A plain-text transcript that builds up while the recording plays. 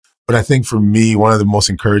But I think for me, one of the most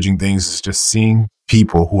encouraging things is just seeing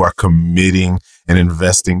people who are committing and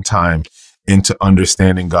investing time into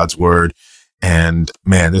understanding God's word. And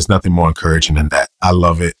man, there's nothing more encouraging than that. I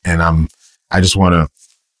love it. And I just want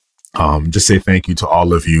to just say thank you to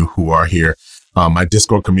all of you who are here. My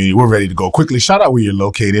Discord community, we're ready to go. Quickly, shout out where you're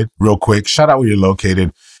located real quick. Shout out where you're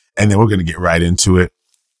located. And then we're going to get right into it.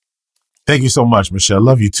 Thank you so much, Michelle.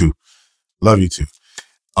 Love you too. Love you too.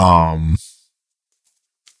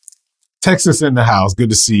 Texas in the house.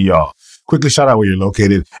 Good to see y'all. Quickly shout out where you're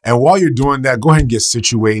located. And while you're doing that, go ahead and get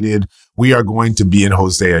situated. We are going to be in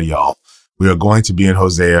Hosea, y'all. We are going to be in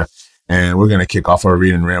Hosea, and we're going to kick off our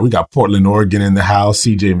reading rant. We got Portland, Oregon in the house,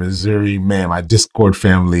 CJ, Missouri. Man, my Discord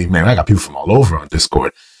family. Man, I got people from all over on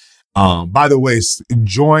Discord. By the way,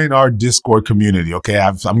 join our Discord community. Okay.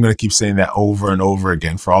 I'm going to keep saying that over and over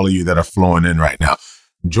again for all of you that are flowing in right now.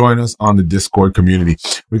 Join us on the Discord community.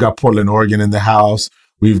 We got Portland, Oregon in the house.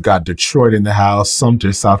 We've got Detroit in the house,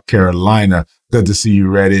 Sumter, South Carolina. Good to see you,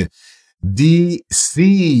 Reddit.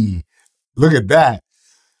 DC. Look at that.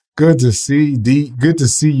 Good to see good to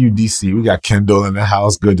see you, DC. We got Kendall in the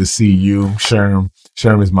house. Good to see you. Sherm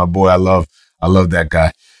is my boy. I love that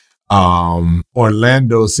guy.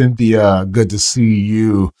 Orlando, Cynthia, good to see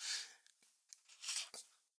you.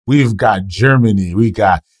 We've got Germany. We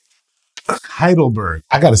got Heidelberg.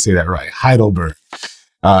 I got to say that right. Heidelberg,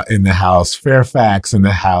 in the house. Fairfax in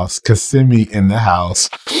the house. Kissimmee in the house.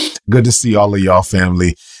 Good to see all of y'all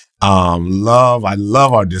family. I love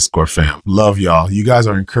our Discord fam. Love y'all. You guys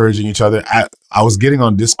are encouraging each other. I was getting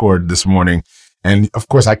on Discord this morning, and of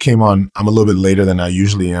course I came on. I'm a little bit later than I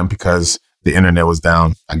usually am because the internet was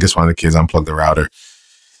down. I guess one of the kids unplugged the router.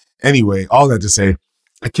 Anyway, all that to say,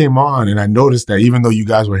 I came on and I noticed that even though you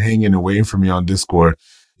guys were hanging and waiting for me on Discord,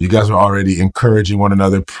 you guys were already encouraging one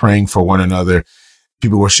another, praying for one another.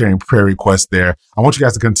 People were sharing prayer requests there. I want you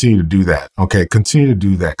guys to continue to do that. Okay. Continue to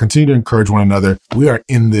do that. Continue to encourage one another. We are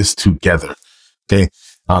in this together. Okay.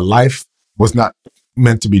 Life was not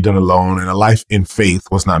meant to be done alone, and a life in faith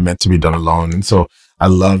was not meant to be done alone. And so I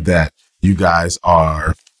love that you guys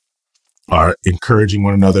are encouraging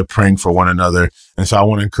one another, praying for one another. And so I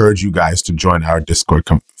want to encourage you guys to join our Discord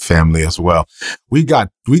family as well. We got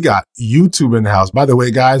YouTube in the house. By the way,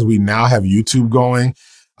 guys, we now have YouTube going.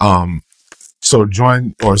 So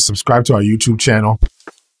join or subscribe to our YouTube channel.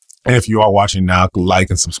 And if you are watching now,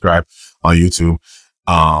 like and subscribe on YouTube.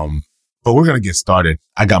 But we're going to get started.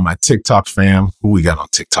 I got my TikTok fam. Who we got on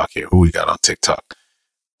TikTok here?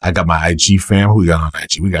 I got my IG fam. Who we got on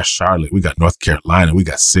IG? We got Charlotte. We got North Carolina. We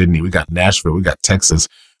got Sydney. We got Nashville. We got Texas.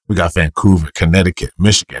 We got Vancouver, Connecticut,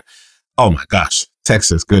 Michigan. Oh my gosh.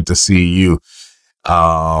 Texas. Good to see you.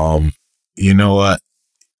 You know what?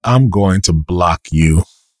 I'm going to block you.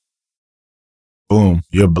 Boom.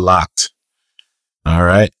 You're blocked. All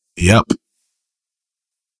right. Yep.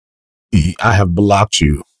 I have blocked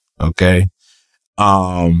you. Okay.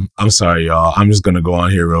 I'm sorry, y'all. I'm just going to go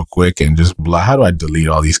on here real quick and just block. How do I delete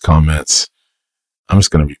all these comments? I'm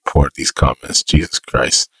just going to report these comments. Jesus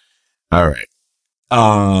Christ. All right.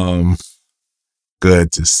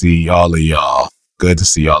 Good to see all of y'all. Good to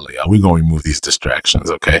see all of y'all. We're going to remove these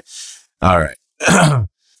distractions. Okay. All right.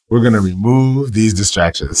 We're going to remove these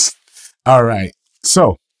distractions. All right.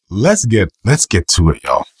 So let's get to it,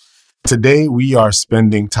 y'all. Today we are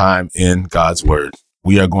spending time in God's word.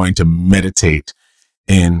 We are going to meditate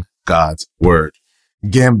in God's word.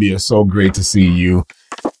 Gambia, so great to see you.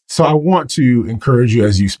 So I want to encourage you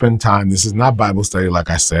as you spend time. This is not Bible study.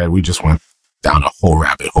 Like I said, we just went down a whole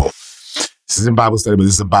rabbit hole. This isn't Bible study, but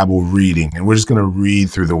this is a Bible reading. And we're just going to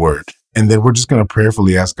read through the word. And then we're just going to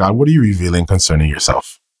prayerfully ask God, what are you revealing concerning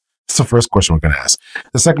yourself? That's the first question we're going to ask.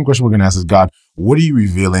 The second question we're going to ask is, God, what are you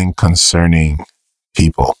revealing concerning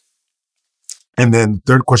people? And then the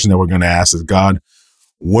third question that we're going to ask is, God,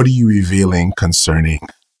 what are you revealing concerning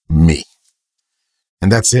me? And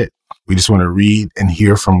that's it. We just want to read and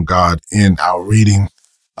hear from God in our reading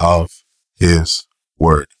of his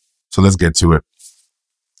word. So let's get to it.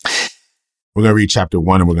 We're going to read chapter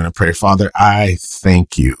 1 and we're going to pray. Father, I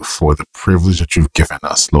thank you for the privilege that you've given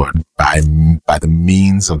us, Lord, by the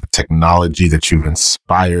means of the technology that you've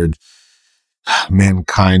inspired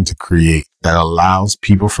mankind to create that allows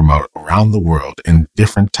people from around the world in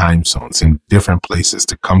different time zones, in different places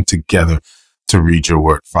to come together to read your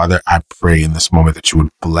word. Father, I pray in this moment that you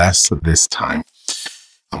would bless this time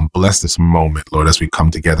and bless this moment, Lord, as we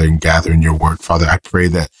come together and gather in your word. Father, I pray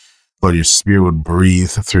that, Lord, your spirit would breathe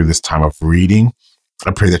through this time of reading.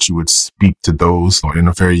 I pray that you would speak to those, Lord, in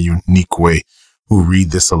a very unique way who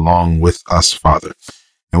read this along with us, Father.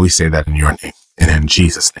 And we say that in your name and in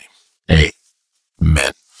Jesus' name.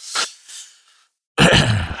 Amen.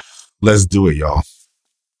 Let's do it, y'all.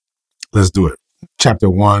 Let's do it. Chapter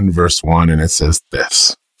 1, verse 1, and it says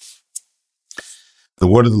this. The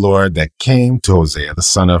word of the Lord that came to Hosea, the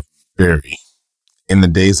son of Beeri, in the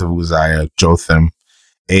days of Uzziah, Jotham,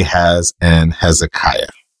 Ahaz, and Hezekiah,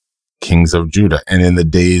 kings of Judah, and in the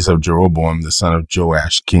days of Jeroboam, the son of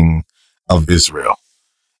Joash, king of Israel.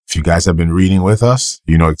 If you guys have been reading with us,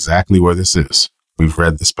 you know exactly where this is. We've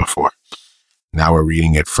read this before. Now we're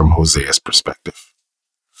reading it from Hosea's perspective.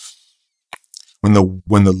 When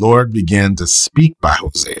the Lord began to speak by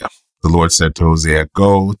Hosea, the Lord said to Hosea,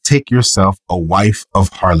 "Go, take yourself a wife of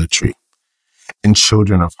harlotry and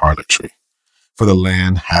children of harlotry, for the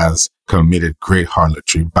land has committed great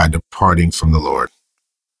harlotry by departing from the Lord."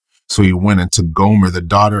 So he went into Gomer, the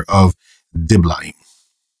daughter of Diblaim,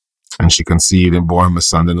 and she conceived and bore him a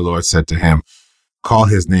son. And the Lord said to him, "Call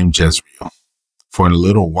his name Jezreel, for in a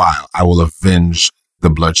little while I will avenge the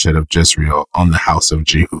bloodshed of Jezreel on the house of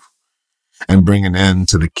Jehu, and bring an end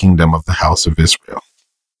to the kingdom of the house of Israel.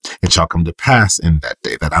 It shall come to pass in that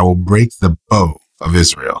day that I will break the bow of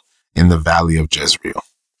Israel in the valley of Jezreel."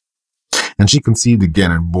 And she conceived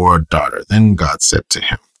again and bore a daughter. Then God said to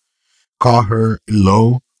him, "Call her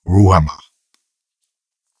Lo Ruhamah,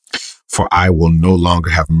 for I will no longer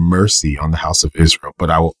have mercy on the house of Israel, but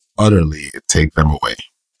I will utterly take them away.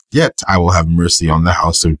 Yet I will have mercy on the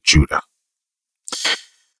house of Judah,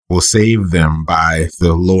 will save them by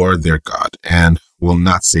the Lord their God, and will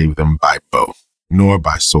not save them by bow, nor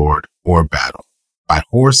by sword or battle, by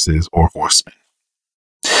horses or horsemen."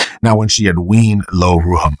 Now when she had weaned Lo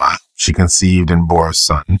Ruhamah, she conceived and bore a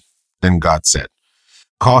son. Then God said,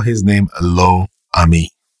 "Call his name Lo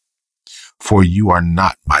Ami, for you are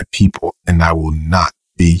not my people, and I will not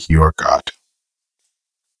be your God.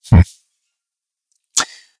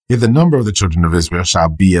 Yet the number of the children of Israel shall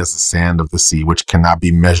be as the sand of the sea, which cannot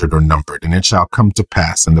be measured or numbered. And it shall come to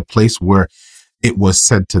pass in the place where it was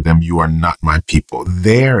said to them, you are not my people,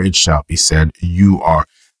 there it shall be said, you are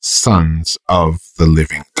sons of the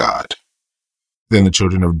living God. Then the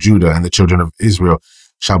children of Judah and the children of Israel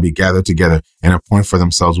shall be gathered together and appoint for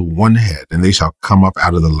themselves one head, and they shall come up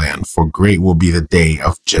out of the land, for great will be the day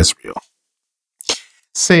of Jezreel.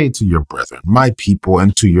 Say to your brethren, my people,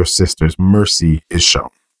 and to your sisters, mercy is shown.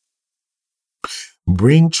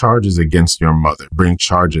 Bring charges against your mother. Bring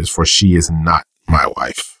charges, for she is not my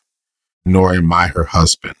wife, nor am I her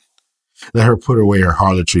husband. Let her put away her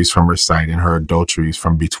harlotries from her sight and her adulteries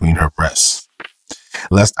from between her breasts,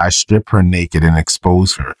 lest I strip her naked and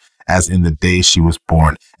expose her as in the day she was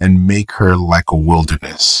born, and make her like a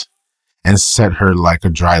wilderness, and set her like a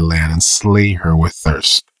dry land, and slay her with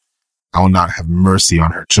thirst. I will not have mercy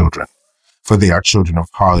on her children, for they are children of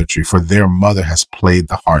harlotry, for their mother has played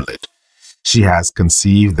the harlot. She has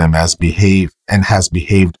conceived them has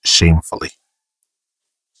behaved shamefully.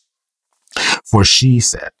 For she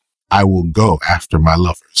said, I will go after my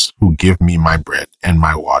lovers, who give me my bread and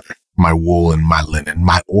my water, my wool and my linen,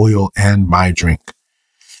 my oil and my drink.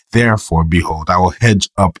 Therefore, behold, I will hedge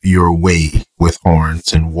up your way with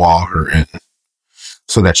horns and wall her in,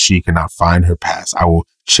 so that she cannot find her paths. I will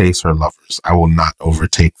chase her lovers. I will not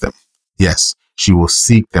overtake them. Yes, she will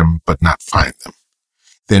seek them, but not find them.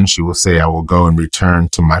 Then she will say, I will go and return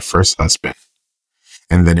to my first husband.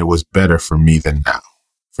 And then it was better for me than now,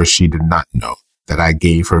 for she did not know that I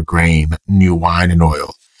gave her grain, new wine and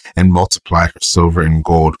oil, and multiplied her silver and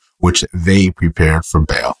gold, which they prepared for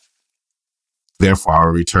Baal. Therefore I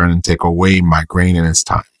will return and take away my grain in its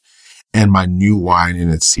time, and my new wine in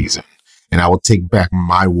its season. And I will take back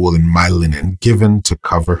my wool and my linen, given to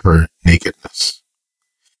cover her nakedness.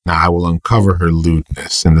 Now I will uncover her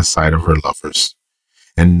lewdness in the sight of her lovers,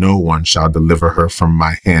 and no one shall deliver her from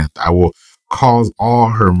my hand. I will cause all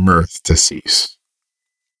her mirth to cease,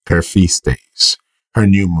 her feast days, her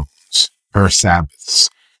new moons, her Sabbaths,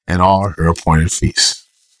 and all her appointed feasts.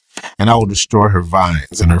 And I will destroy her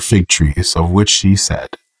vines and her fig trees, of which she said,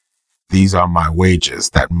 these are my wages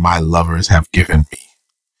that my lovers have given me.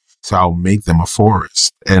 So I will make them a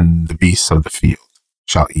forest, and the beasts of the field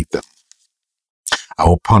shall eat them. I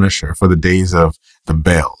will punish her for the days of the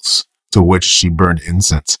Baals, to which she burned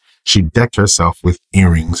incense. She decked herself with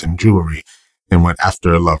earrings and jewelry, and went after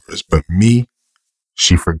her lovers. But me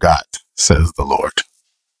she forgot, says the Lord.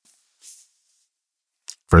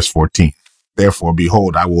 Verse 14. Therefore,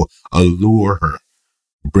 behold, I will allure her,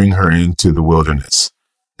 bring her into the wilderness,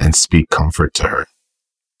 and speak comfort to her.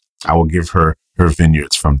 I will give her her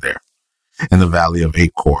vineyards from there, and the valley of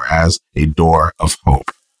Achor as a door of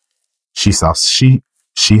hope. She shall sing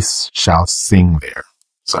there,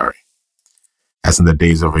 as in the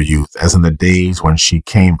days of her youth, as in the days when she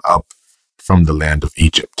came up from the land of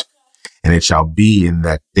Egypt. And it shall be in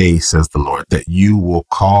that day, says the Lord, that you will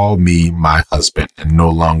call me my husband and no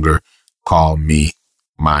longer call me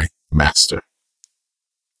my master.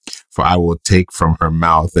 For I will take from her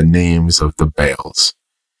mouth the names of the Baals,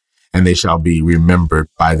 and they shall be remembered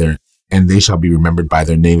by their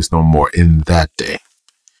names no more in that day.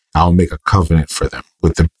 I will make a covenant for them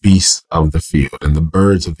with the beasts of the field and the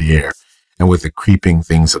birds of the air and with the creeping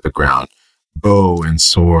things of the ground. Bow and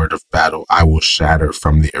sword of battle I will shatter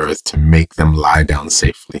from the earth to make them lie down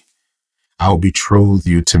safely. I will betroth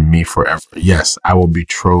you to me forever. Yes, I will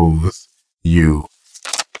betroth you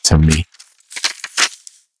to me.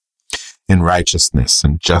 In righteousness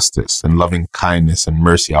and justice and loving kindness and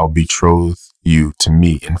mercy, I will betroth you to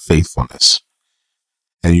me in faithfulness.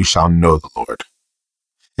 And you shall know the Lord.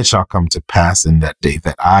 It shall come to pass in that day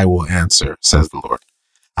that I will answer, says the Lord.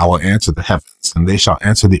 I will answer the heavens, and they shall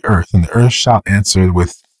answer the earth, and the earth shall answer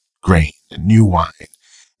with grain and new wine,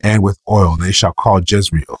 and with oil, and they shall call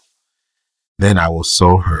Jezreel. Then I will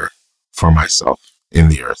sow her for myself in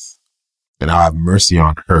the earth, and I'll have mercy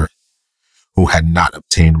on her who had not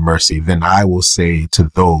obtained mercy. Then I will say to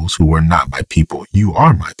those who were not my people, you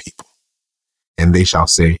are my people. And they shall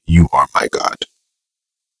say, you are my God.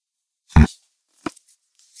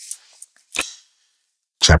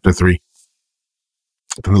 Chapter 3.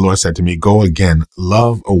 And the Lord said to me, go again,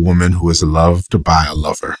 love a woman who is loved by a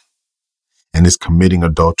lover and is committing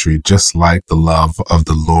adultery, just like the love of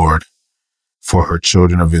the Lord for her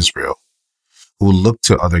children of Israel, who looked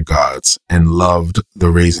to other gods and loved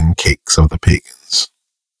the raisin cakes of the pagans.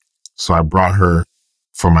 So I bought her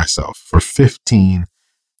for myself for 15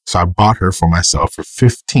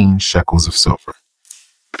 shekels of silver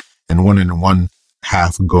and 1.5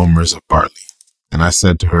 gomers of barley. And I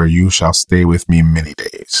said to her, you shall stay with me many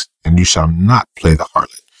days, and you shall not play the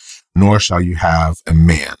harlot, nor shall you have a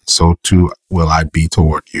man. So too will I be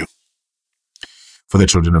toward you. For the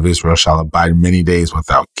children of Israel shall abide many days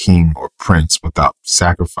without king or prince, without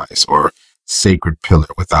sacrifice or sacred pillar,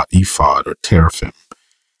 without ephod or teraphim.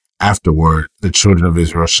 Afterward, the children of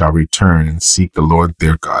Israel shall return and seek the Lord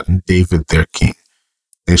their God and David their king.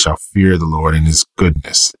 They shall fear the Lord and his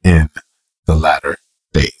goodness in the latter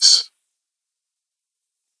days.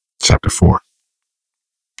 Chapter 4.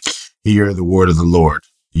 Hear the word of the Lord,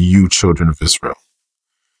 you children of Israel.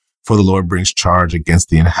 For the Lord brings charge against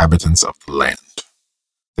the inhabitants of the land.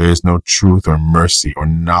 There is no truth or mercy or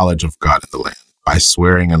knowledge of God in the land. By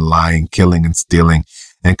swearing and lying, killing and stealing,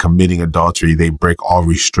 and committing adultery, they break all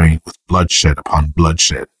restraint with bloodshed upon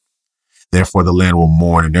bloodshed. Therefore the land will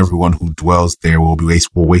mourn, and everyone who dwells there will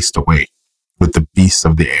waste away with the beasts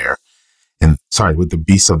of the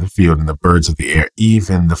field and the birds of the air.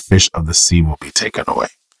 Even the fish of the sea will be taken away.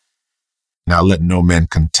 Now let no man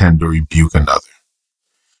contend or rebuke another.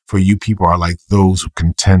 For you people are like those who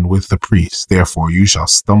contend with the priests. Therefore you shall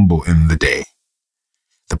stumble in the day.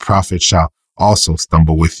 The prophet shall also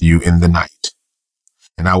stumble with you in the night.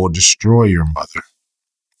 And I will destroy your mother.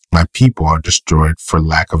 My people are destroyed for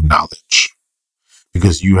lack of knowledge,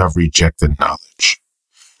 because you have rejected knowledge.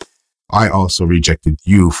 I also rejected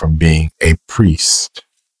you from being a priest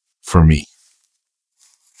for me,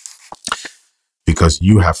 because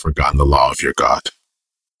you have forgotten the law of your God.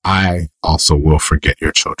 I also will forget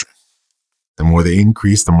your children. The more they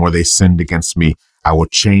increase, the more they sinned against me. I will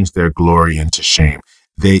change their glory into shame.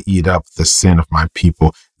 They eat up the sin of my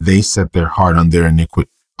people. They set their heart on their iniquity,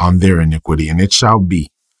 and it shall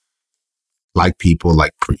be like people,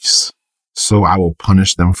 like priests. So I will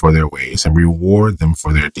punish them for their ways and reward them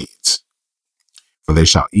for their deeds. For they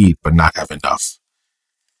shall eat, but not have enough.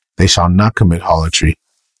 They shall not commit harlotry,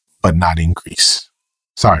 but not increase.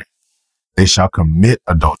 They shall commit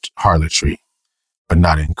harlotry, but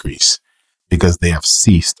not increase, because they have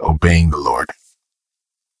ceased obeying the Lord.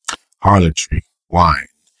 Harlotry, wine,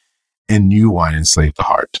 and new wine enslave the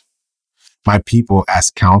heart. My people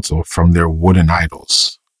ask counsel from their wooden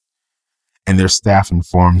idols, and their staff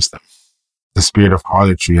informs them. The spirit of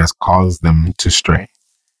harlotry has caused them to stray,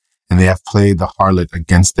 and they have played the harlot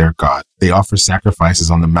against their God. They offer sacrifices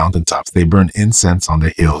on the mountaintops. They burn incense on the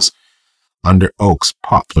hills, under oaks,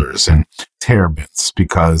 poplars, and terebinths,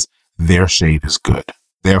 because their shade is good.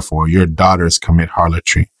 Therefore, your daughters commit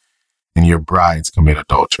harlotry, and your brides commit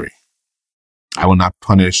adultery. I will not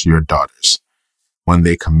punish your daughters when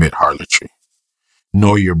they commit harlotry,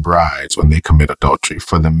 nor your brides when they commit adultery,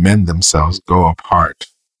 for the men themselves go apart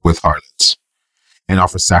with harlots and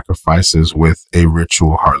offer sacrifices with a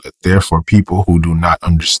ritual harlot. Therefore, people who do not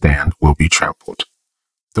understand will be trampled.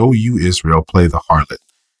 Though you, Israel, play the harlot,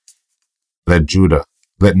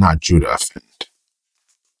 let not Judah offend.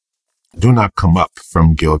 Do not come up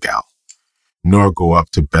from Gilgal, nor go up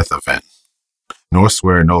to Beth-aven, nor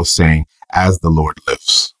swear an oath, saying, as the Lord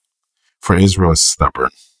lives. For Israel is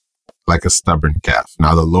stubborn, like a stubborn calf.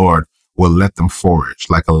 Now the Lord will let them forage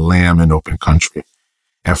like a lamb in open country.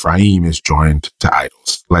 Ephraim is joined to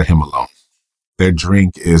idols. Let him alone. Their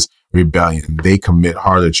drink is rebellion. They commit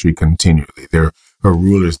harlotry continually. Her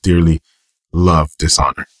rulers dearly love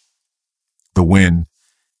dishonor. The wind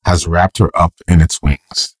has wrapped her up in its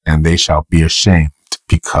wings, and they shall be ashamed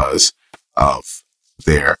because of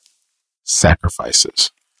their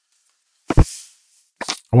sacrifices. I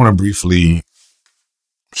want to briefly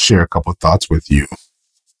share a couple thoughts with you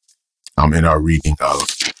in our reading of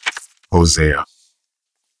Hosea.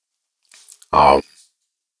 By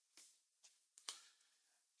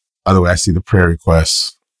the way, I see the prayer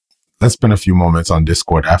requests. Let's spend a few moments on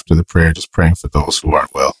Discord after the prayer, just praying for those who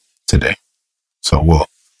aren't well today. So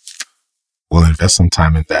we'll invest some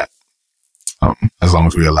time in that, as long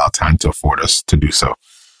as we allow time to afford us to do so.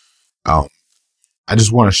 I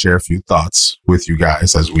just want to share a few thoughts with you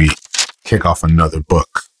guys as we kick off another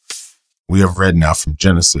book. We have read now from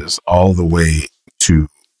Genesis all the way to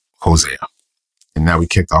Hosea. And now we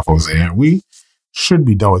kicked off Hosea, and we should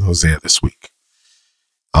be done with Hosea this week.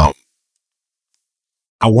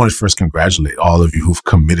 I want to first congratulate all of you who've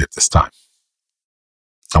committed this time.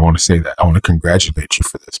 I want to say that. I want to congratulate you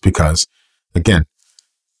for this because, again,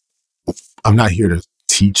 I'm not here to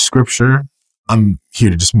teach scripture. I'm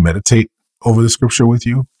here to just meditate over the scripture with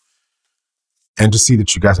you and to see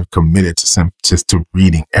that you guys have committed to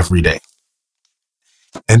reading every day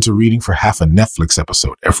and to reading for half a Netflix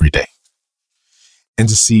episode every day and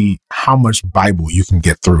to see how much Bible you can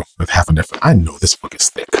get through with half a Netflix. I know this book is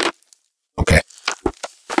thick. Okay.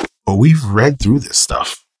 But we've read through this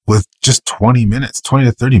stuff with just 20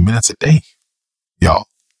 to 30 minutes a day. Y'all,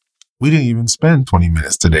 we didn't even spend 20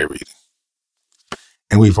 minutes today reading.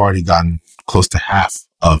 And we've already gotten close to half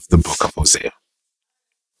of the book of Hosea.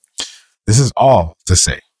 This is all to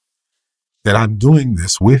say that I'm doing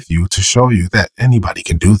this with you to show you that anybody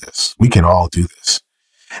can do this. We can all do this.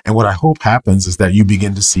 And what I hope happens is that you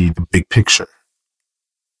begin to see the big picture.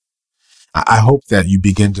 I hope that you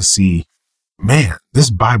begin to see, man, this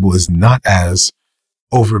Bible is not as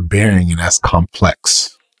overbearing and as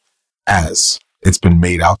complex as it's been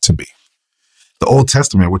made out to be. The Old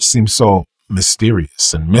Testament, which seems so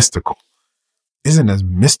mysterious and mystical, isn't as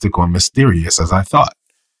mystical and mysterious as I thought.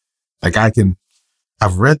 Like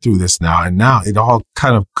I've read through this now, and now it all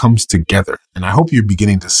kind of comes together. And I hope you're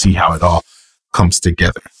beginning to see how it all comes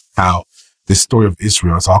together, how this story of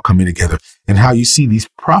Israel is all coming together, and how you see these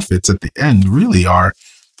prophets at the end really are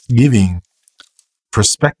giving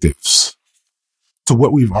perspectives to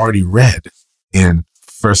what we've already read in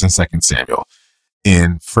 1st and 2nd Samuel,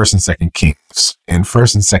 in 1st and 2nd Kings, in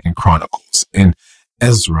 1st and 2nd Chronicles, in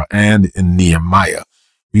Ezra and in Nehemiah.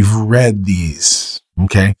 We've read these,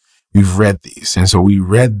 okay? We've read these. And so we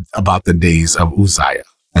read about the days of Uzziah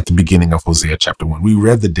at the beginning of Hosea chapter 1. We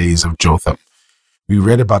read the days of Jotham. We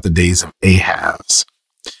read about the days of Ahaz.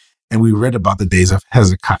 And we read about the days of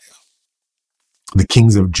Hezekiah, the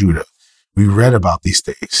kings of Judah. We read about these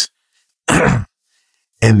days.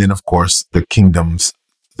 And then, of course, the kingdoms,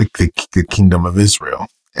 the kingdom of Israel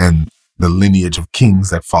and the lineage of kings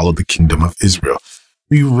that followed the kingdom of Israel.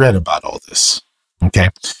 We read about all this. Okay.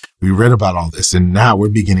 We read about all this. And now we're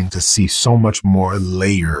beginning to see so many more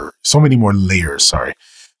layers, so many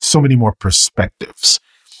more perspectives,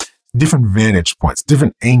 different vantage points,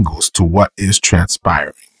 different angles to what is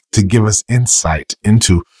transpiring to give us insight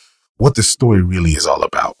into what the story really is all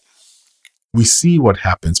about. We see what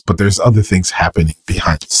happens, but there's other things happening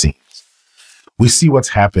behind the scenes. We see what's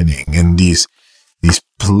happening in these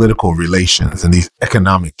political relations and these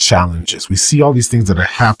economic challenges. We see all these things that are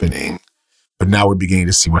happening, but now we're beginning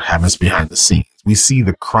to see what happens behind the scenes. We see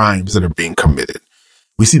the crimes that are being committed.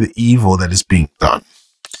 We see the evil that is being done.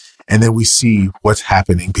 And then we see what's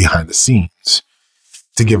happening behind the scenes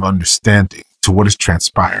to give understanding to what is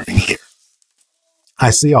transpiring here. I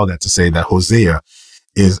say all that to say that Hosea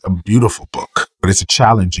is a beautiful book, but it's a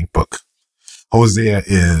challenging book. Hosea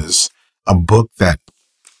is a book that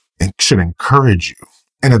should encourage you.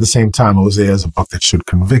 And at the same time, Hosea is a book that should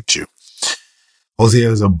convict you.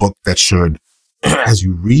 Hosea is a book that should, as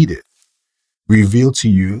you read it, reveal to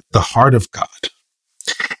you the heart of God.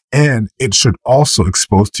 And it should also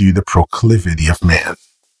expose to you the proclivity of man.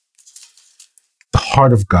 The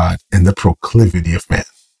heart of God and the proclivity of man.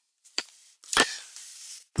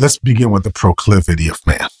 Let's begin with the proclivity of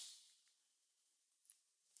man.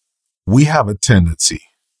 We have a tendency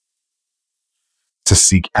to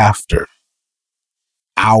seek after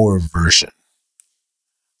our version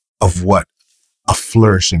of what a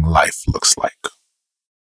flourishing life looks like.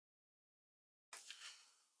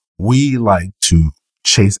 we like to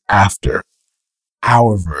chase after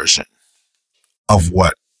our version of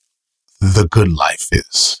what the good life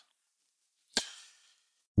is.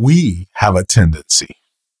 We have a tendency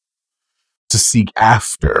to seek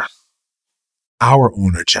after our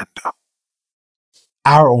own agenda,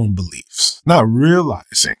 our own beliefs, not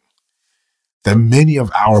realizing that many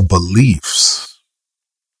of our beliefs,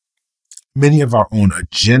 many of our own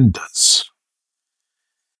agendas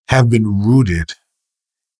have been rooted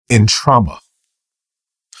in trauma.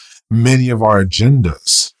 Many of our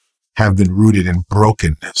agendas have been rooted in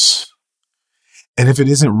brokenness. And if it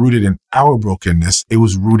isn't rooted in our brokenness, it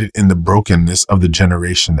was rooted in the brokenness of the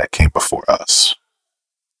generation that came before us.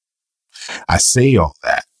 I say all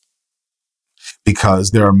that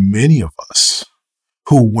because there are many of us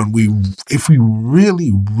who, if we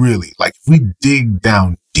really, if we dig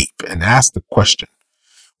down deep and ask the question,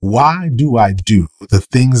 why do I do the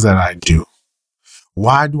things that I do?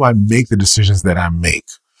 Why do I make the decisions that I make?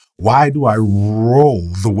 Why do I roll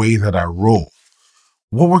the way that I roll?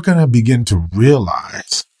 What we're going to begin to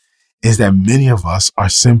realize is that many of us are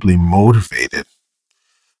simply motivated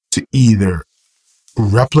to either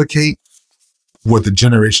replicate what the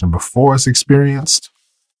generation before us experienced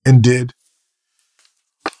and did,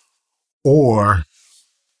 or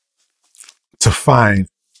to find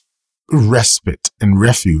respite and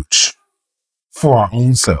refuge for our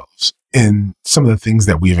own selves in some of the things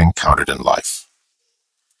that we've encountered in life.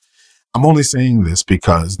 I'm only saying this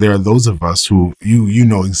because there are those of us who you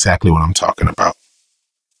know exactly what I'm talking about.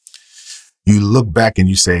 You look back and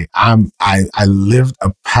you say, I lived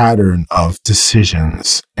a pattern of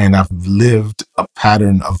decisions, and I've lived a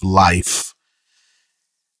pattern of life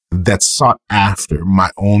that sought after my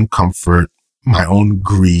own comfort, my own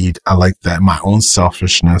greed. I like that. My own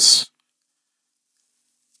selfishness,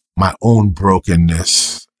 my own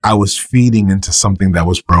brokenness. I was feeding into something that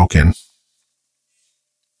was broken.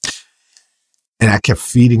 And I kept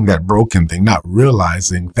feeding that broken thing, not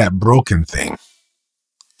realizing that broken thing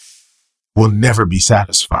will never be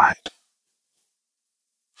satisfied.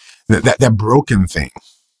 That broken thing,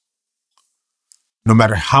 no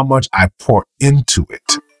matter how much I pour into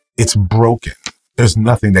it, it's broken. There's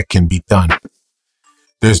nothing that can be done.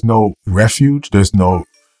 There's no refuge. There's no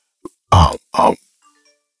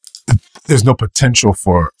potential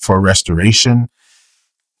for restoration.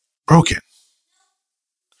 Broken.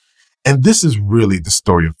 And this is really the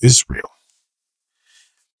story of Israel.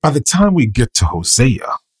 By the time we get to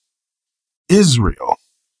Hosea, Israel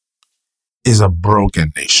is a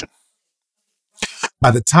broken nation. By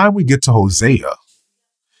the time we get to Hosea,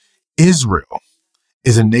 Israel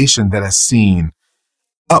is a nation that has seen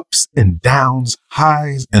ups and downs,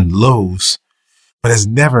 highs and lows, but has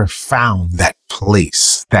never found that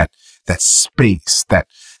place, that space, that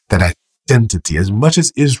identity. As much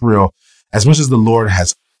as the Lord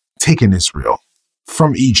has taken Israel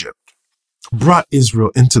from Egypt, brought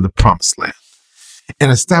Israel into the promised land,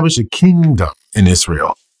 and established a kingdom in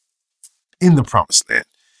Israel, in the promised land,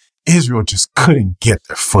 Israel just couldn't get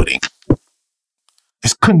their footing.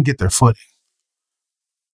 Just couldn't get their footing.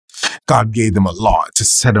 God gave them a law to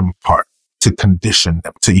set them apart, to condition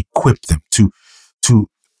them, to equip them, to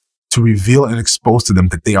reveal and expose to them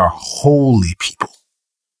that they are holy people.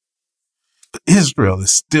 But Israel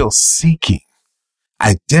is still seeking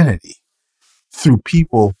identity through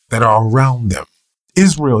people that are around them.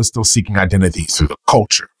 Israel is still seeking identity through the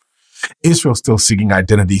culture. Israel is still seeking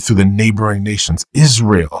identity through the neighboring nations.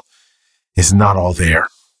 Israel is not all there.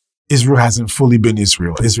 Israel hasn't fully been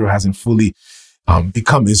Israel. Israel hasn't fully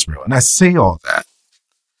become Israel. And I say all that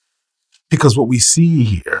because what we see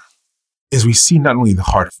here is we see not only the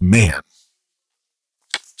heart of man,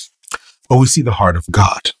 but we see the heart of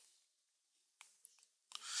God.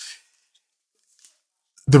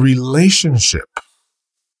 The relationship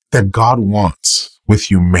that God wants with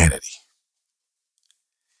humanity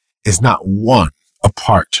is not one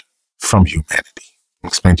apart from humanity. I'll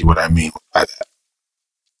explain to you what I mean by that.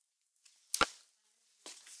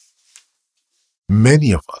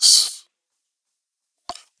 Many of us,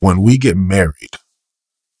 when we get married,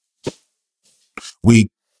 we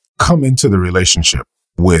come into the relationship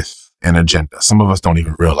with an agenda. Some of us don't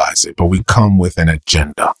even realize it, but we come with an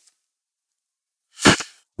agenda.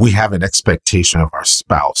 We have an expectation of our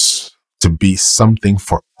spouse to be something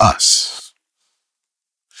for us.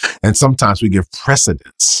 And sometimes we give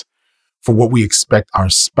precedence for what we expect our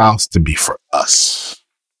spouse to be for us.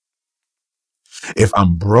 If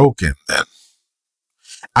I'm broken, then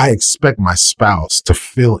I expect my spouse to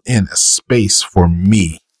fill in a space for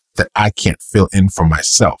me that I can't fill in for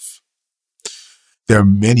myself. There are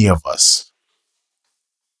many of us,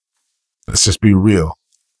 let's just be real,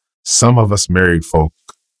 Some of us married folk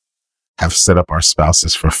have set up our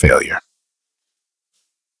spouses for failure.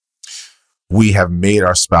 We have made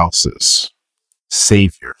our spouses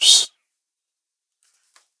saviors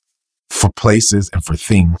for places and for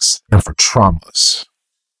things and for traumas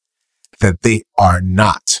that they are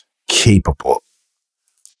not capable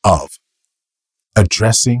of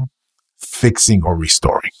addressing, fixing, or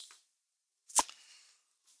restoring.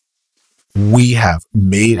 We have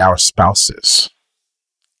made our spouses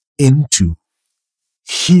into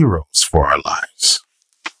heroes for our lives.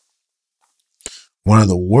 One of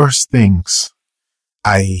the worst things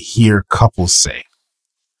I hear couples say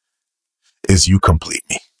is, "You complete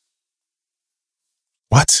me."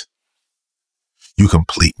 What? You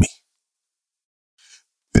complete me.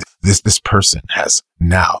 This person has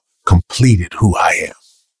now completed who I am,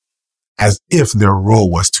 as if their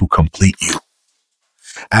role was to complete you,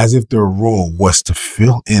 as if their role was to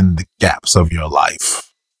fill in the gaps of your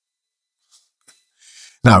life.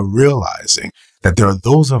 Not realizing that there are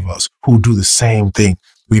those of us who do the same thing.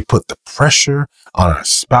 We put the pressure on our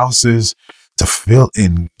spouses to fill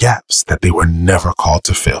in gaps that they were never called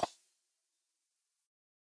to fill.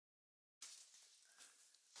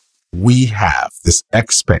 We have this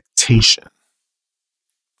expectation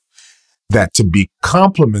that to be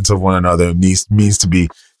complements of one another means to be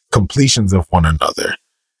completions of one another.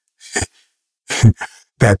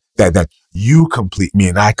 that you complete me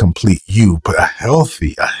and I complete you. But a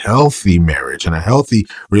healthy marriage and a healthy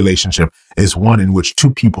relationship is one in which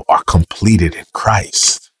two people are completed in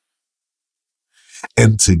Christ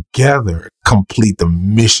and together complete the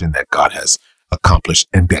mission that God has accomplished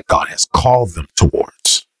and that God has called them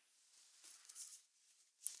towards.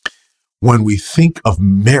 When we think of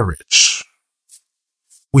marriage,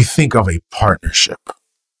 we think of a partnership.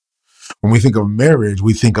 When we think of marriage,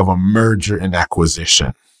 we think of a merger and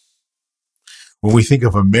acquisition. When we think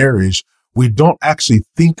of a marriage, we don't actually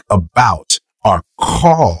think about our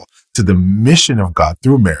call to the mission of God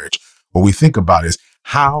through marriage. What we think about is,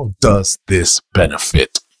 how does this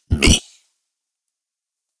benefit me?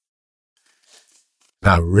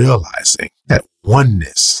 Not realizing that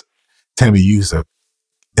oneness, Tammy used a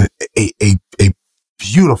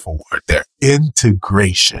beautiful word there,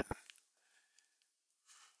 integration.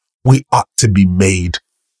 We ought to be made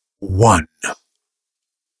one.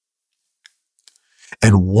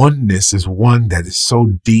 And oneness is one that is so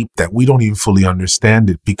deep that we don't even fully understand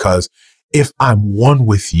it, because if I'm one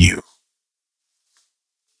with you,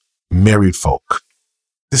 married folk,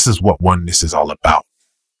 this is what oneness is all about.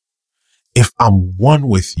 If I'm one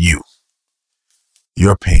with you,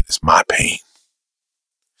 your pain is my pain.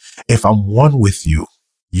 If I'm one with you,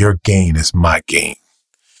 your gain is my gain.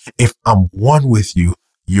 If I'm one with you,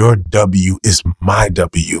 your W is my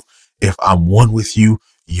W. If I'm one with you,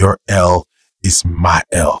 your L is my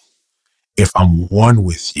L. If I'm one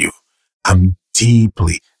with you, I'm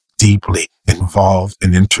deeply, deeply involved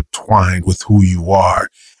and intertwined with who you are,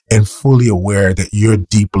 and fully aware that you're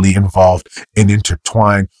deeply involved and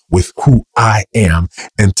intertwined with who I am.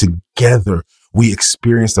 And together we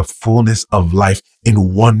experience the fullness of life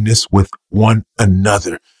in oneness with one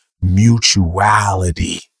another.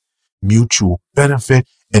 Mutuality, mutual benefit,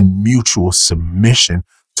 and mutual submission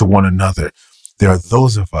to one another. There are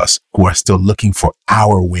those of us who are still looking for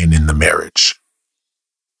our win in the marriage.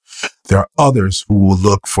 There are others who will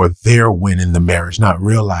look for their win in the marriage, not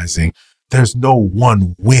realizing there's no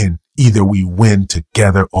one win. Either we win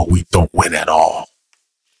together or we don't win at all.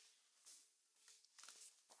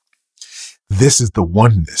 This is the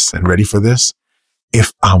oneness. And ready for this?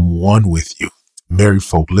 If I'm one with you, married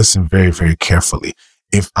folk, listen very, very carefully.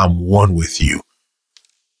 If I'm one with you,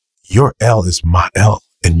 your L is my L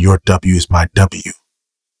and your W is my W.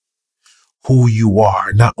 Who you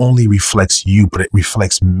are not only reflects you, but it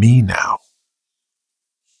reflects me now.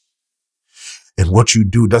 And what you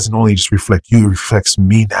do doesn't only just reflect you, it reflects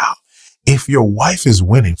me now. If your wife is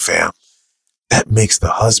winning, fam, that makes the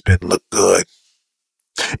husband look good.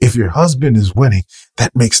 If your husband is winning,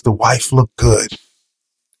 that makes the wife look good.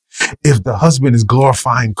 If the husband is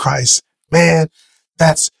glorifying Christ, man,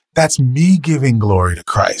 that's me giving glory to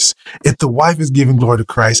Christ. If the wife is giving glory to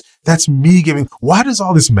Christ, that's me giving. Why does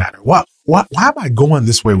all this matter? Why am I going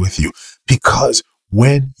this way with you? Because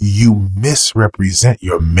when you misrepresent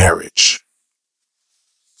your marriage,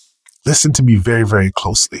 listen to me very, very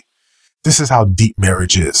closely. This is how deep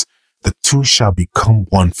marriage is. The two shall become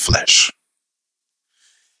one flesh.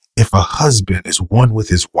 If a husband is one with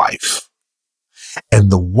his wife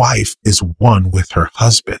and the wife is one with her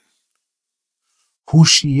husband, who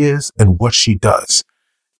she is and what she does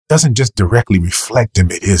doesn't just directly reflect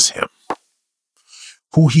him, it is him.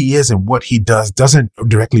 who he is and what he does doesn't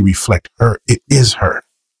directly reflect her. It is her.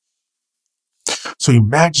 So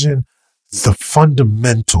imagine the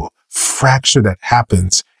fundamental fracture that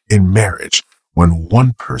happens in marriage when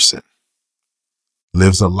one person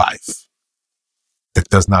lives a life that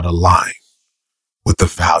does not align with the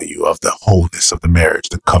value of the wholeness of the marriage,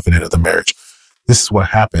 the covenant of the marriage. This is what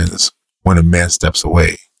happens when a man steps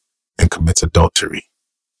away and commits adultery.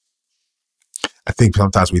 I think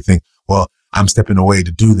sometimes we think, well, I'm stepping away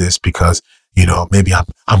to do this because, maybe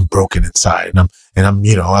I'm broken inside and I'm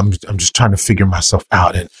just trying to figure myself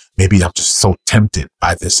out. And maybe I'm just so tempted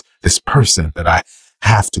by this person that I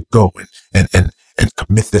have to go and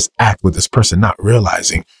commit this act with this person, not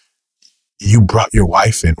realizing you brought your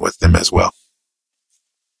wife in with them as well.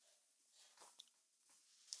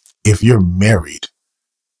 If you're married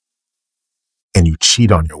and you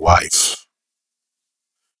cheat on your wife,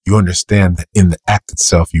 you understand that in the act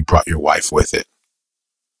itself, you brought your wife with it.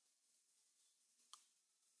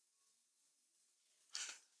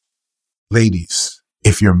 Ladies,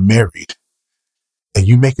 if you're married and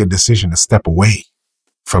you make a decision to step away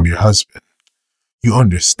from your husband, you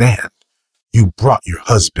understand you brought your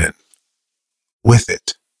husband with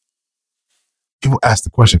it. People ask the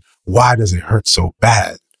question, why does it hurt so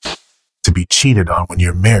bad to be cheated on when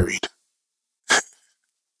you're married?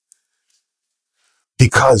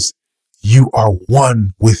 Because you are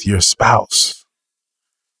one with your spouse.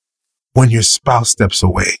 When your spouse steps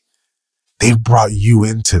away, they've brought you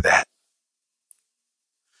into that.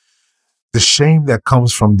 The shame that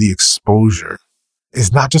comes from the exposure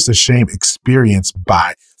is not just a shame experienced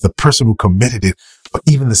by the person who committed it, but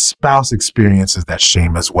even the spouse experiences that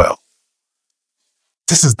shame as well.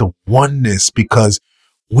 This is the oneness because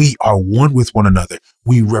we are one with one another.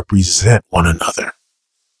 We represent one another.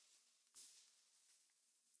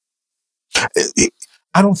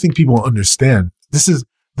 I don't think people understand. This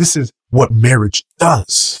is what marriage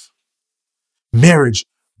does. Marriage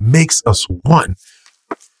makes us one.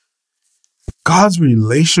 God's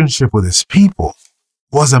relationship with his people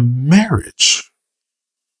was a marriage.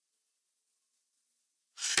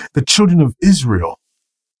 The children of Israel,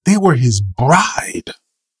 they were his bride.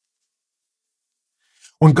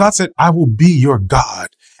 When God said, I will be your God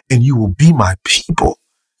and you will be my people,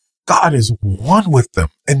 God is one with them.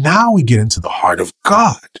 And now we get into the heart of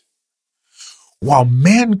God. While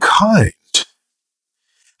mankind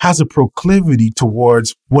has a proclivity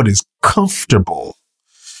towards what is comfortable,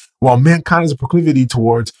 while mankind has a proclivity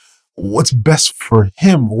towards what's best for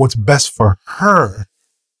him, what's best for her,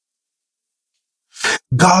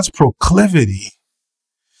 God's proclivity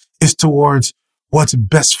is towards what's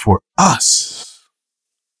best for us.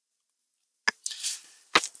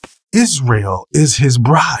 Israel is his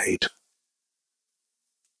bride.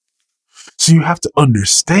 So you have to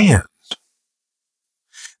understand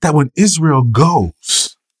that when Israel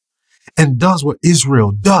goes and does what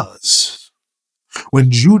Israel does,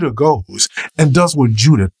 when Judah goes and does what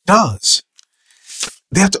Judah does,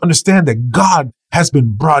 they have to understand that God has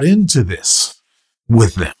been brought into this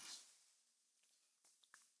with them.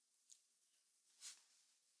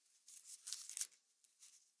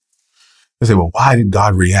 They say, well, why did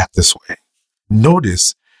God react this way?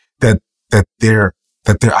 Notice that their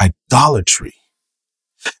idolatry,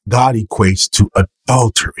 God equates to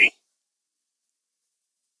adultery.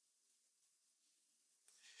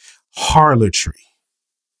 Harlotry.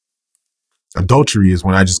 Adultery is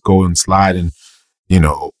when I just go and slide and,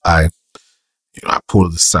 I pull to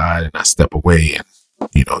the side and I step away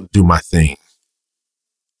and, do my thing.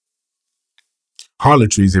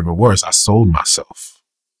 Harlotry is even worse. I sold myself.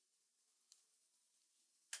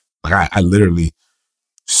 Like I literally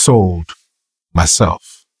sold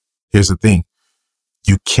myself. Here's the thing.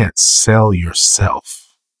 You can't sell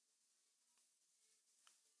yourself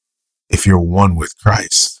if you're one with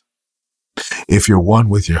Christ. If you're one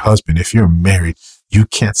with your husband, if you're married, you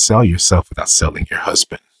can't sell yourself without selling your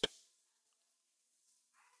husband.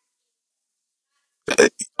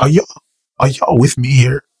 Are y'all with me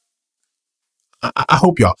here? I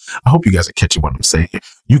hope you guys are catching what I'm saying here.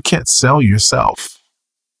 You can't sell yourself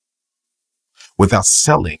without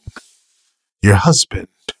selling your husband.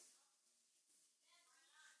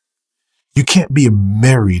 You can't be a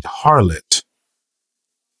married harlot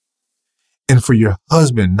and for your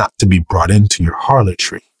husband not to be brought into your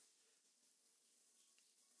harlotry.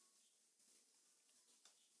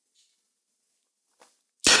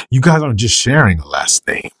 You guys aren't just sharing a last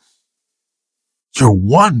name. You're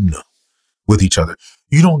one with each other.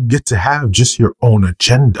 You don't get to have just your own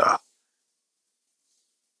agenda.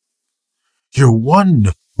 You're one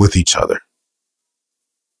with each other.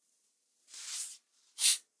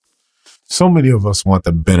 So many of us want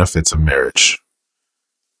the benefits of marriage,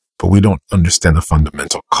 but we don't understand the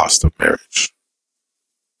fundamental cost of marriage.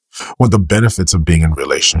 We want the benefits of being in a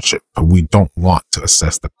relationship, but we don't want to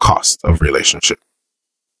assess the cost of relationship.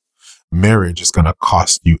 Marriage is going to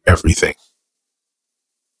cost you everything.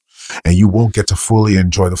 And you won't get to fully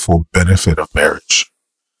enjoy the full benefit of marriage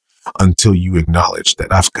until you acknowledge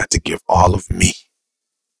that I've got to give all of me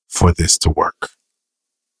for this to work.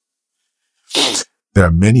 There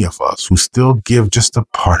are many of us who still give just a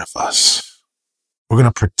part of us. We're going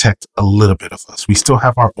to protect a little bit of us. We still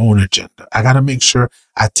have our own agenda. I got to make sure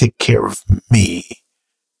I take care of me.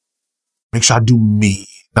 Make sure I do me,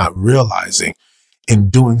 not realizing in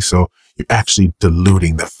doing so, you're actually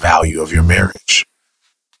diluting the value of your marriage.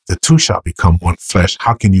 The two shall become one flesh.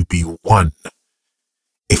 How can you be one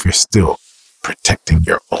if you're still protecting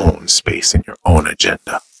your own space and your own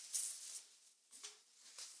agenda?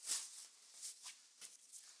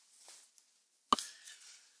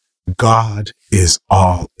 God is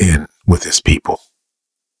all in with his people.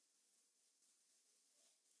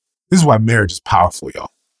 This is why marriage is powerful,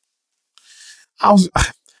 y'all. I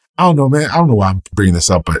don't know, man. I don't know why I'm bringing this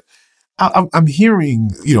up, but I'm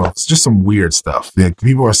hearing, it's just some weird stuff. Like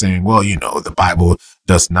people are saying, well, the Bible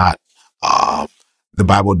doesn't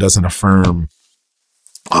affirm,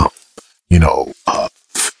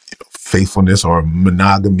 faithfulness or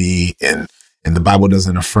monogamy, and the Bible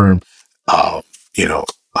doesn't affirm,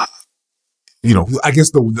 I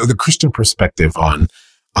guess the Christian perspective on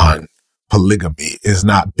polygamy is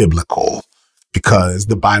not biblical because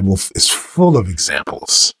the Bible is full of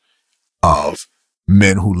examples of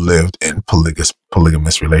men who lived in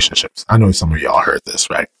polygamous relationships. I know some of y'all heard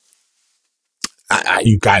this, right?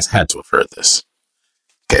 You guys had to have heard this.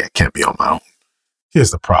 Okay, it can't be on my own.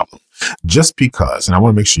 Here's the problem. Just because, and I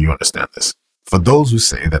want to make sure you understand this, for those who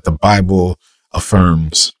say that the Bible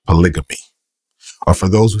affirms polygamy, or for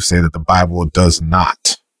those who say that the Bible does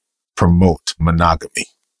not promote monogamy,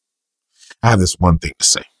 I have this one thing to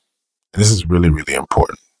say, and this is really, really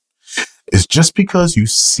important. Is just because you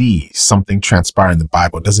see something transpire in the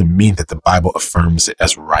Bible doesn't mean that the Bible affirms it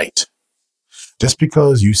as right. Just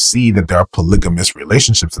because you see that there are polygamous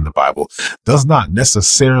relationships in the Bible does not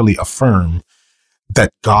necessarily affirm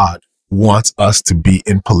that God wants us to be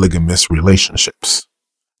in polygamous relationships.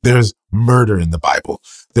 There's murder in the Bible.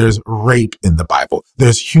 There's rape in the Bible.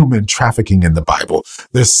 There's human trafficking in the Bible.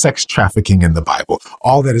 There's sex trafficking in the Bible.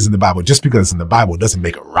 All that is in the Bible. Just because it's in the Bible doesn't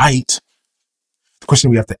make it right. The question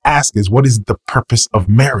we have to ask is, what is the purpose of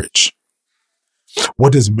marriage?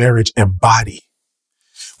 What does marriage embody?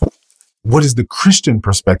 What is the Christian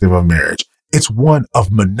perspective of marriage? It's one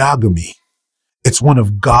of monogamy. It's one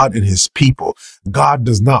of God and his people. God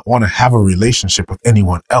does not want to have a relationship with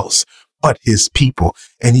anyone else but his people,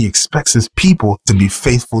 and he expects his people to be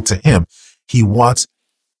faithful to him. He wants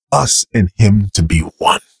us and him to be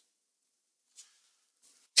one.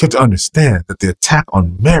 You have to understand that the attack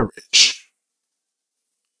on marriage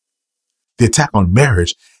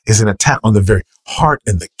is an attack on the very heart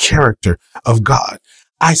and the character of God.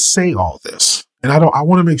 I say all this, and I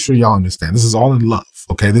want to make sure y'all understand. This is all in love.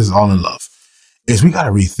 Okay. This is all in love. Is we got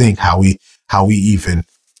to rethink how we even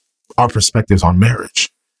our perspectives on marriage.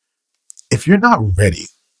 If you're not ready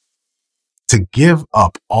to give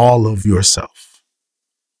up all of yourself,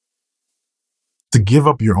 to give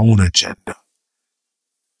up your own agenda,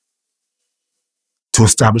 to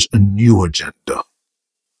establish a new agenda,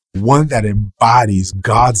 one that embodies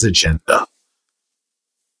God's agenda,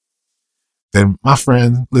 then my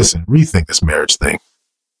friend, listen, rethink this marriage thing.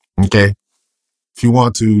 Okay. If you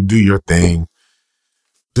want to do your thing,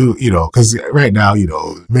 because right now,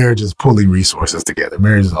 marriage is pulling resources together.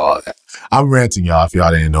 Marriage is all that. I'm ranting, y'all, if y'all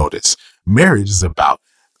didn't notice. Marriage is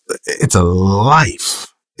it's a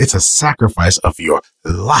life. It's a sacrifice of your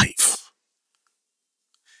life.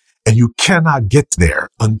 And you cannot get there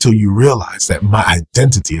until you realize that my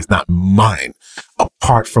identity is not mine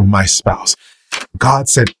apart from my spouse. God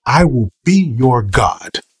said, I will be your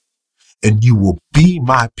God and you will be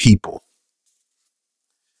my people.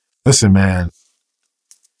 Listen, man,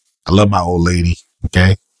 I love my old lady.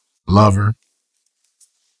 Okay. Love her.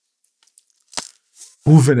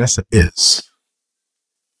 Who Vanessa is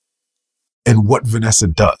and what Vanessa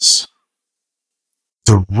does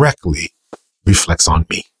directly reflects on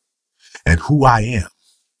me, and who I am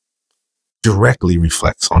directly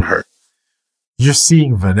reflects on her. You're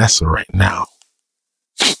seeing Vanessa right now.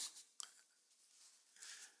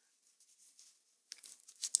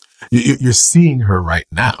 You're seeing her right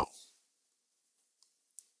now.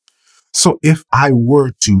 So if I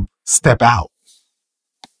were to step out,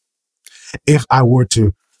 if I were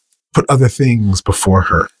to put other things before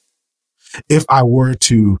her, If I were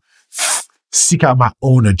to seek out my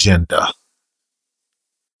own agenda,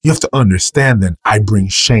 you have to understand that I bring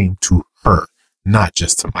shame to her, not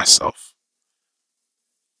just to myself.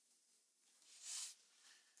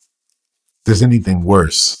 If there's anything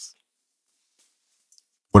worse,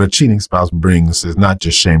 what a cheating spouse brings is not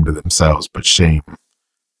just shame to themselves, but shame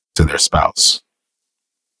to their spouse.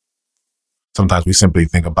 Sometimes we simply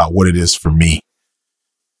think about what it is for me.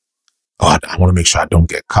 Oh, I want to make sure I don't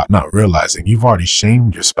get caught, not realizing you've already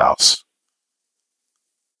shamed your spouse.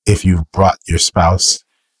 If you've brought your spouse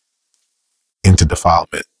into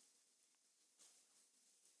defilement,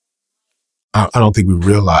 I don't think we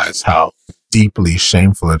realize how deeply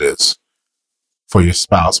shameful it is for your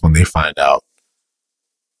spouse when they find out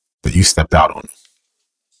that you stepped out on them.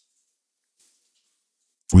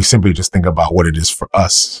 We simply just think about what it is for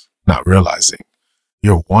us, not realizing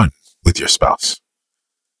you're one with your spouse.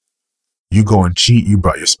 You go and cheat, you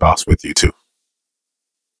brought your spouse with you too.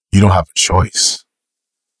 You don't have a choice.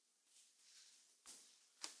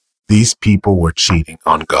 These people were cheating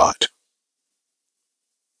on God.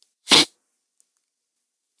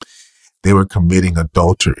 They were committing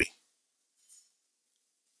adultery.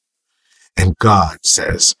 And God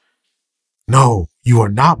says, no, you are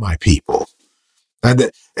not my people.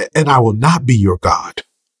 And I will not be your God.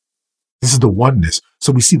 This is the oneness.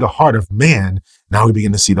 So we see the heart of man. Now we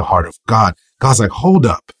begin to see the heart of God. God's like, hold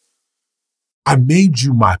up. I made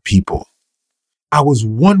you my people. I was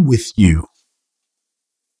one with you.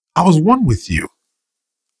 I was one with you.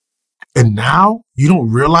 And now you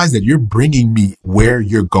don't realize that you're bringing me where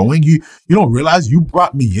you're going. You don't realize you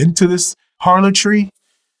brought me into this harlotry.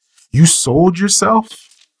 You sold yourself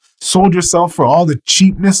for all the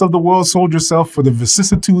cheapness of the world, sold yourself for the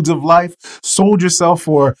vicissitudes of life, sold yourself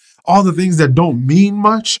for all the things that don't mean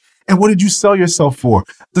much. And what did you sell yourself for?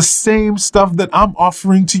 The same stuff that I'm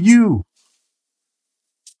offering to you.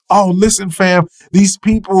 Oh, listen, fam, these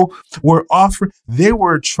people were they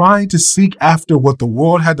were trying to seek after what the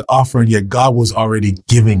world had to offer, and yet God was already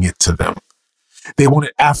giving it to them. They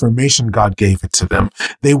wanted affirmation, God gave it to them.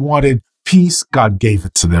 They wanted peace, God gave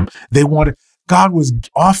it to them. God was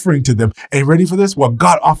offering to them. And ready for this? What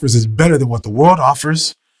God offers is better than what the world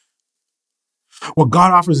offers. What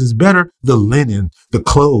God offers is better. The linen, the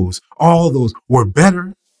clothes, all those were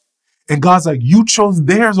better. And God's like, you chose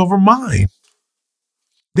theirs over mine.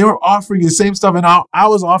 They were offering the same stuff, and I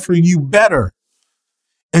was offering you better.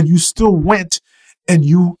 And you still went and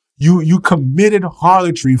you committed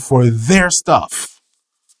harlotry for their stuff.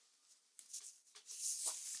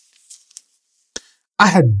 I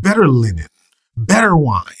had better linen, better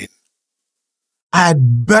wine. I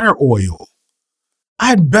had better oil. I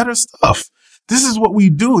had better stuff. This is what we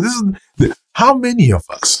do. How many of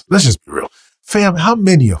us, let's just be real, fam, how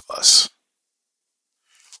many of us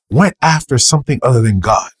went after something other than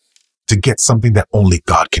God to get something that only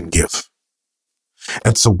God can give?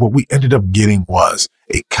 And so what we ended up getting was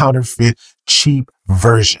a counterfeit, cheap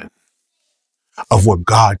version of what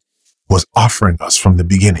God was offering us from the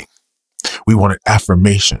beginning. We wanted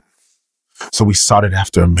affirmation, so we sought it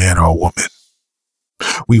after a man or a woman.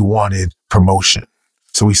 We wanted promotion,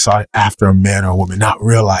 so we sought it after a man or a woman, not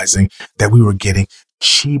realizing that we were getting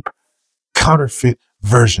cheap, counterfeit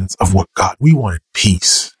versions of what we wanted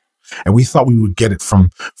peace. And we thought we would get it from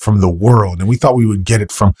the world, and we thought we would get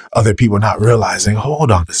it from other people, not realizing,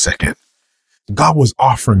 hold on a second. God was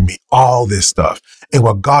offering me all this stuff, and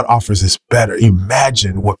what God offers is better.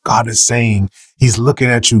 Imagine what God is saying. He's looking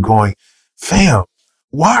at you going, fam,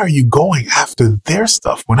 why are you going after their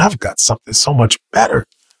stuff when I've got something so much better?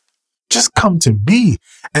 Just come to me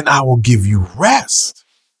and I will give you rest.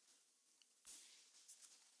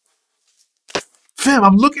 Fam,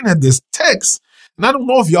 I'm looking at this text and I don't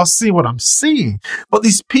know if y'all see what I'm seeing, but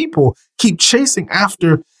these people keep chasing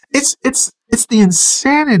after, it's the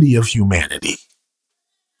insanity of humanity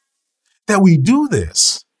that we do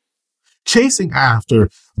this. Chasing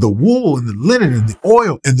after the wool and the linen and the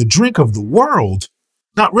oil and the drink of the world,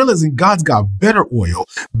 not realizing God's got better oil,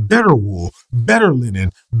 better wool, better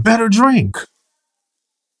linen, better drink.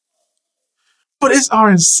 But it's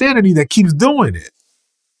our insanity that keeps doing it.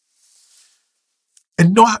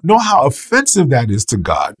 And know how offensive that is to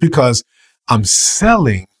God, because I'm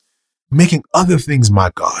making other things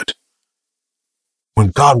my God, when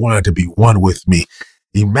God wanted to be one with me.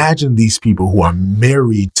 Imagine these people who are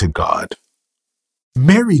married to God.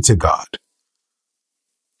 Married to God.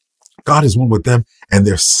 God is one with them, and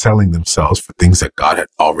they're selling themselves for things that God had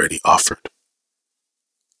already offered.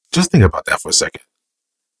 Just think about that for a second.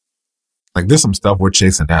 Like, there's some stuff we're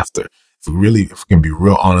chasing after. If we can be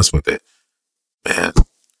real honest with it, man.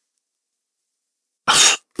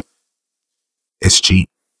 It's cheap.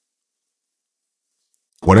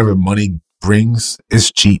 Whatever money brings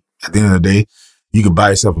is cheap. At the end of the day, you could buy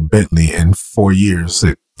yourself a Bentley in 4 years.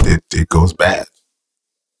 It goes bad.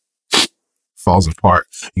 Falls apart.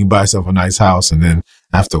 You can buy yourself a nice house, and then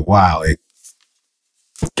after a while, it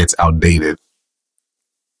gets outdated.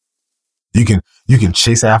 You can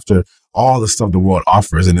chase after all the stuff the world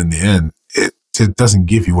offers, and in the end, it doesn't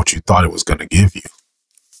give you what you thought it was going to give you.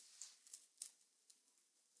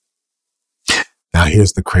 Now,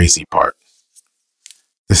 here's the crazy part.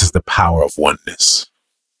 This is the power of oneness.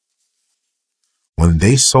 When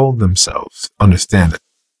they sold themselves, understand that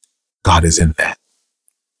God is in that.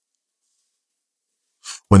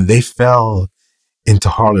 When they fell into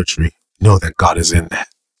harlotry, know that God is in that.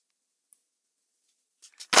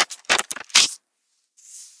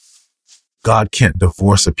 God can't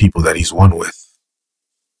divorce the people that he's one with.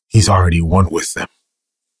 He's already one with them.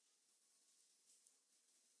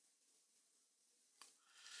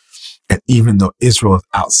 And even though Israel is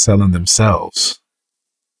outselling themselves,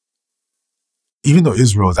 they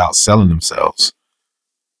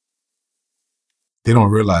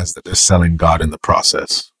don't realize that they're selling God in the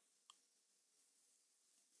process.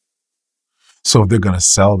 So if they're going to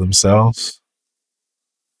sell themselves,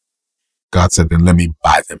 God said, then let me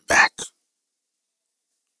buy them back.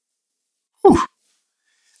 Whew.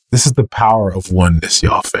 This is the power of oneness,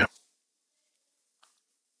 y'all, fam.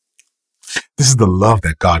 This is the love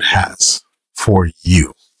that God has for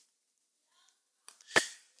you.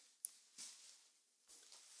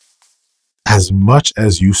 As much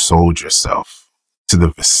as you sold yourself to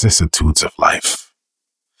the vicissitudes of life,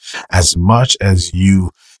 as much as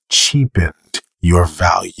you cheapened your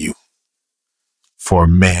value for a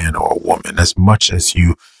man or a woman, as much as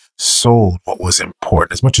you sold what was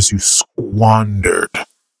important, as much as you squandered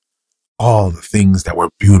all the things that were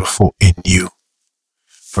beautiful in you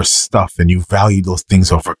for stuff, and you valued those things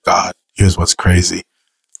over God. Here's what's crazy,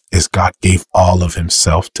 is God gave all of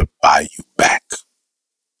himself to buy you back.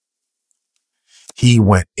 He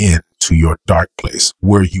went into your dark place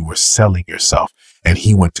where you were selling yourself, and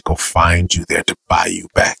he went to go find you there to buy you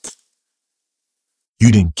back.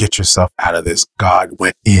 You didn't get yourself out of this. God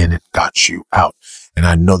went in and got you out. And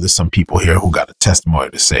I know there's some people here who got a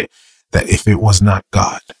testimony to say that if it was not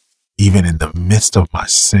God, even in the midst of my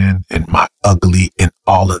sin and my ugly and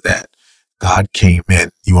all of that, God came in.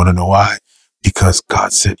 You want to know why? Because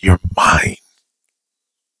God said, you're mine.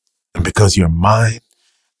 And because you're mine,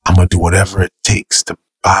 I'm going to do whatever it takes to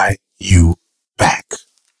buy you back.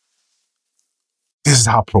 This is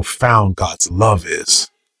how profound God's love is.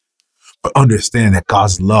 But understand that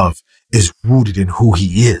God's love is rooted in who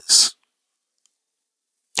he is.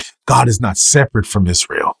 God is not separate from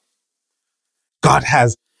Israel. God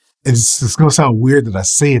has, it's going to sound weird that I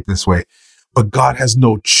say it this way, but God has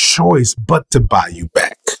no choice but to buy you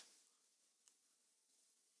back.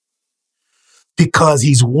 Because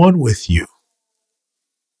he's one with you.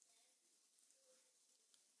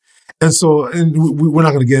 And so, and we're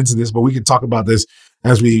not going to get into this, but we can talk about this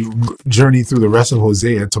as we journey through the rest of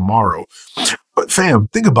Hosea tomorrow. But fam,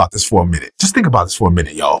 think about this for a minute. Just think about this for a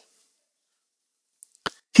minute, y'all.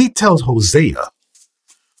 He tells Hosea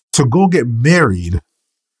to go get married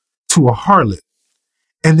to a harlot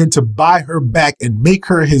and then to buy her back and make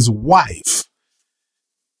her his wife.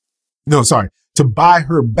 No, sorry, to buy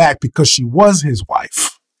her back because she was his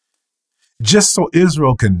wife. Just so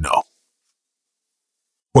Israel can know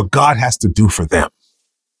what God has to do for them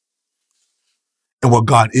and what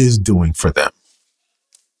God is doing for them.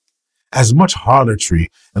 As much harlotry,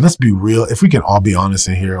 and let's be real, if we can all be honest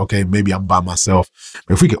in here, okay, maybe I'm by myself,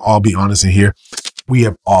 but if we can all be honest in here, we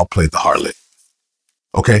have all played the harlot,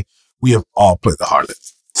 okay? We have all played the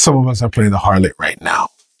harlot. Some of us are playing the harlot right now.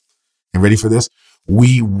 And ready for this?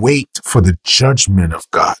 We wait for the judgment of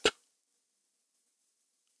God.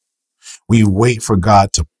 We wait for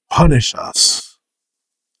God to punish us,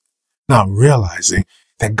 not realizing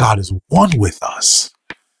that God is one with us.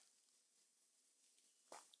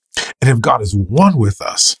 And if God is one with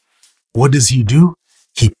us, what does he do?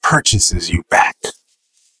 He purchases you back.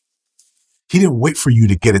 He didn't wait for you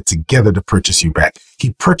to get it together to purchase you back.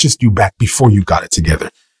 He purchased you back before you got it together.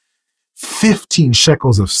 15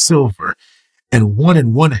 shekels of silver and 1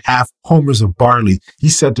 1/2 homers of barley. He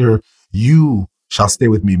said to her, you shall stay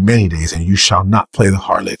with me many days and you shall not play the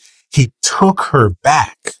harlot. He took her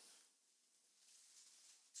back.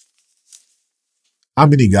 How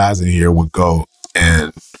many guys in here would go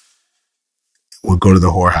to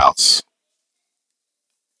the whorehouse?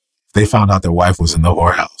 They found out their wife was in the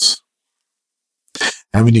whorehouse.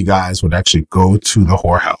 How many guys would actually go to the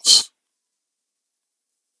whorehouse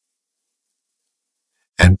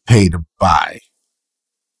and pay to buy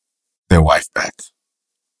their wife back.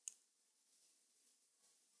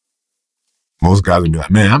 Most guys would be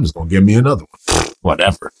like, man, I'm just going to give me another one.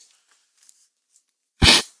 Whatever.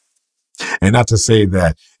 And not to say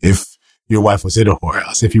that if your wife was in a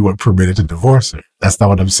whorehouse, if you were permitted to divorce her. That's not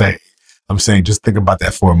what I'm saying. I'm saying just think about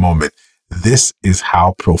that for a moment. This is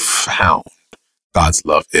how profound God's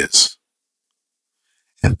love is.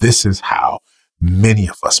 And this is how many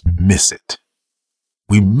of us miss it.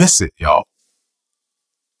 We miss it, y'all.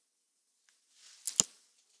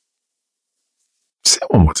 Say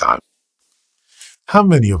it one more time. How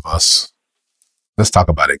many of us, let's talk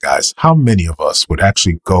about it, guys. How many of us would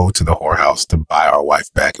actually go to the whorehouse to buy our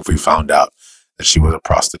wife back if we found out that she was a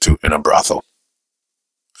prostitute in a brothel?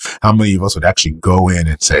 How many of us would actually go in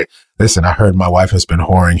and say, listen, I heard my wife has been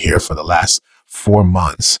whoring here for the last 4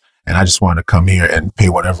 months, and I just want to come here and pay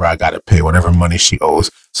whatever I got to pay, whatever money she owes,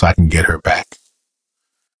 so I can get her back.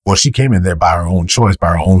 Well, she came in there by her own choice,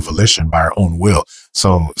 by her own volition, by her own will.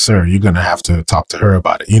 So, sir, you're going to have to talk to her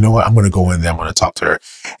about it. You know what? I'm going to go in there. I'm going to talk to her.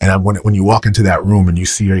 And when you walk into that room and you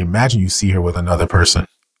see her, imagine you see her with another person.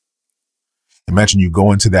 Imagine you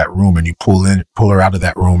go into that room and you pull her out of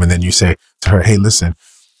that room. And then you say to her, hey, listen,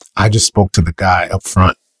 I just spoke to the guy up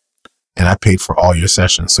front and I paid for all your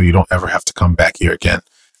sessions. So you don't ever have to come back here again.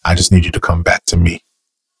 I just need you to come back to me.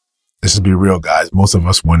 This is be real, guys. Most of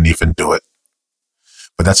us wouldn't even do it.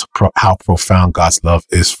 But that's how profound God's love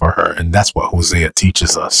is for her. And that's what Hosea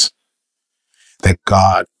teaches us. That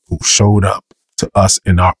God, who showed up to us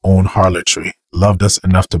in our own harlotry, loved us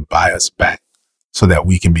enough to buy us back so that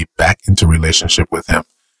we can be back into relationship with him.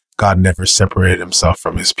 God never separated himself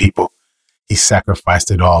from his people. He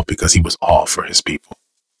sacrificed it all because he was all for his people.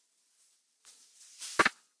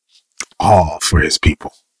 All for his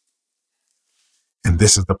people. And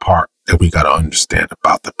this is the part that we got to understand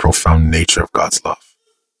about the profound nature of God's love.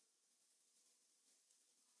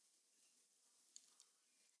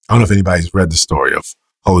 I don't know if anybody's read the story of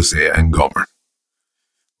Hosea and Gomer,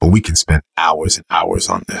 but we can spend hours and hours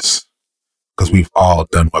on this because we've all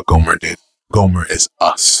done what Gomer did. Gomer is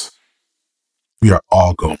us. We are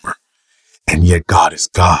all Gomer, and yet God is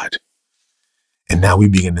God. And now we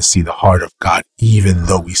begin to see the heart of God, even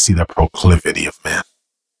though we see the proclivity of man.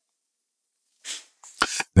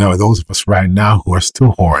 There are those of us right now who are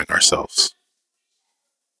still whoring ourselves.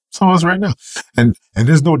 Some of us right now. And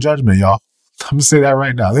there's no judgment, y'all. I'm going to say that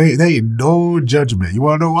right now. There ain't no judgment. You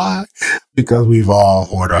want to know why? Because we've all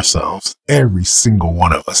whored ourselves. Every single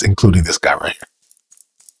one of us, including this guy right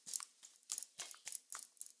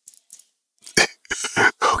here.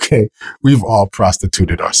 Okay? We've all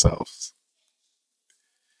prostituted ourselves.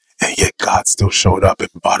 And yet God still showed up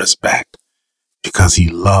and bought us back because he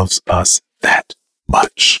loves us that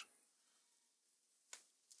much.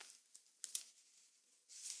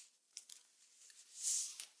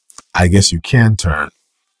 I guess you can turn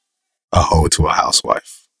a hoe to a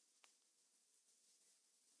housewife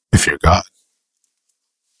if you're God.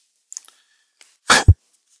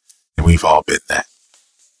 And we've all been that.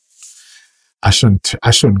 I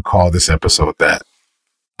shouldn't call this episode that.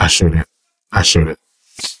 I shouldn't.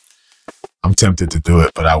 I'm tempted to do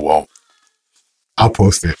it, but I won't. I'll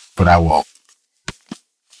post it, but I won't.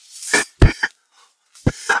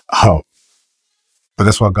 Oh, but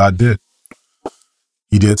that's what God did.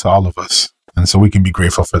 He did to all of us. And so we can be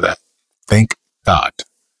grateful for that. Thank God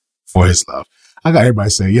for his love. I got everybody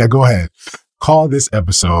saying, yeah, go ahead. Call this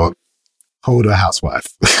episode Hoe to a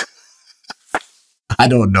Housewife. I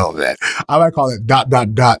don't know that. I might call it ...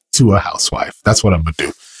 to a housewife. That's what I'm going to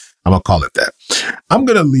do. I'm going to call it that. I'm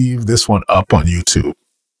going to leave this one up on YouTube.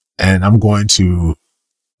 And I'm going to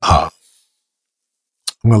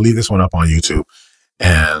leave this one up on YouTube.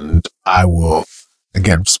 And I will,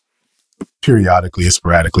 again, periodically and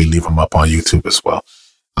sporadically leave them up on YouTube as well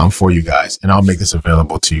for you guys. And I'll make this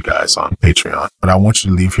available to you guys on Patreon. But I want you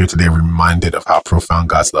to leave here today reminded of how profound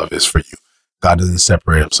God's love is for you. God doesn't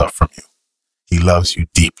separate himself from you. He loves you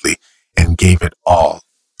deeply and gave it all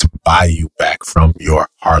to buy you back from your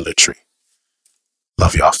harlotry.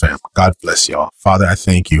 Love y'all, fam. God bless y'all. Father, I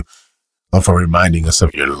thank you, Lord, for reminding us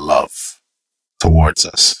of your love towards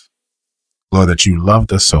us. Lord, that you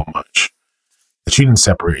loved us so much that you didn't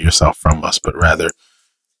separate yourself from us, but rather,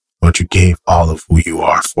 Lord, you gave all of who you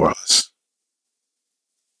are for us.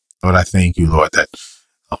 Lord, I thank you, Lord, that,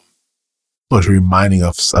 Lord, you're reminding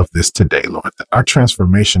us of this today, Lord, that our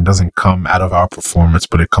transformation doesn't come out of our performance,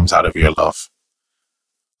 but it comes out of your love.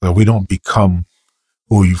 Lord, we don't become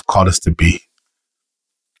who you've called us to be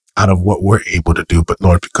out of what we're able to do, but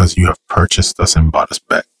Lord, because you have purchased us and bought us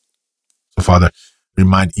back. So, Father,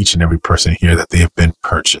 remind each and every person here that they have been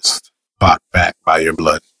purchased, bought back by your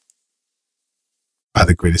blood. by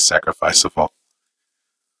the greatest sacrifice of all,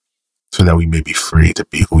 so that we may be free to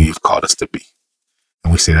be who you've called us to be.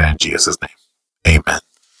 And we say that in Jesus' name. Amen.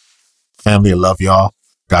 Family, I love y'all.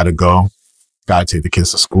 Gotta go. Gotta take the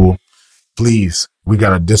kids to school. Please, we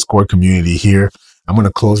got a Discord community here. I'm going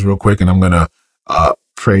to close real quick and I'm going to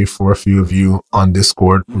pray for a few of you on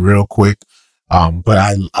Discord real quick. But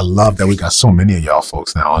I love that we got so many of y'all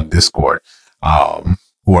folks now on Discord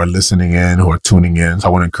who are listening in, who are tuning in. So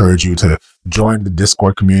I want to encourage you to join the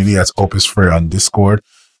Discord community. That's Opus Prayer on Discord.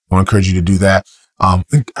 I want to encourage you to do that. I want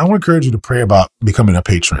to encourage you to pray about becoming a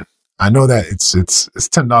patron. I know that it's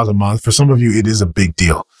 $10 a month. For some of you, it is a big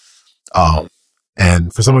deal.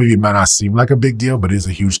 And for some of you, it might not seem like a big deal, but it is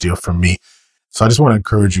a huge deal for me. So I just want to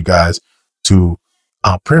encourage you guys to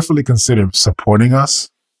prayerfully consider supporting us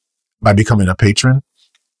by becoming a patron.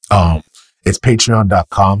 It's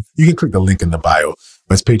patreon.com. You can click the link in the bio,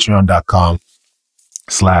 but it's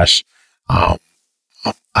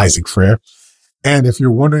patreon.com/Isaac Frere. And if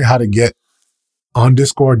you're wondering how to get on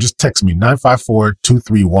Discord, just text me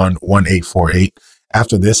 954-231-1848.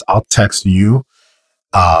 After this, I'll text you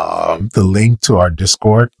the link to our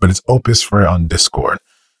Discord, but it's Opus Frere on Discord.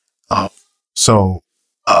 So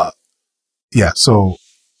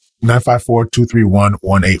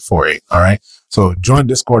 954-231-1848. All right. So join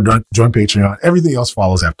Discord, join Patreon. Everything else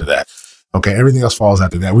follows after that. Okay. Everything else follows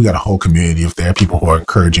after that. We got a whole community of there, people who are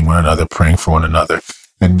encouraging one another, praying for one another.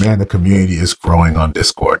 And man, the community is growing on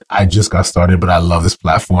Discord. I just got started, but I love this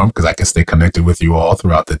platform because I can stay connected with you all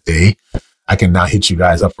throughout the day. I can now hit you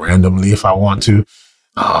guys up randomly if I want to.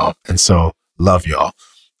 And so love y'all.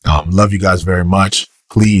 Love you guys very much.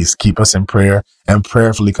 Please keep us in prayer and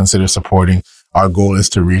prayerfully consider supporting. Our goal is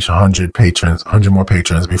to reach 100 more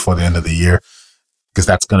patrons before the end of the year, because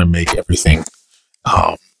that's going to make everything,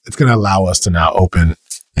 it's going to allow us to now open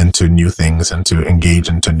into new things and to engage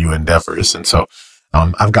into new endeavors. And so,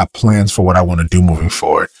 I've got plans for what I want to do moving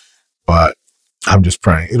forward, but I'm just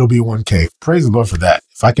praying it'll be 1K. Praise the Lord for that.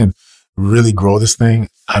 If I can really grow this thing,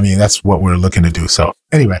 I mean, that's what we're looking to do. So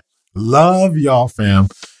anyway, love y'all, fam.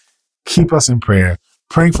 Keep us in prayer.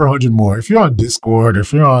 Praying for 100 more. If you're on Discord,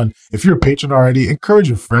 if you're a patron already, encourage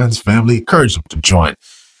your friends, family, encourage them to join.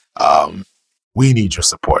 We need your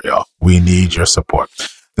support, y'all. We need your support.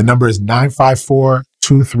 The number is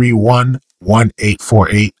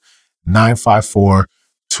 954-231-1848.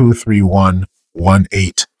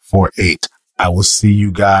 954-231-1848. I will see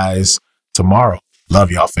you guys tomorrow. Love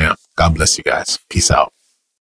y'all, fam. God bless you guys. Peace out.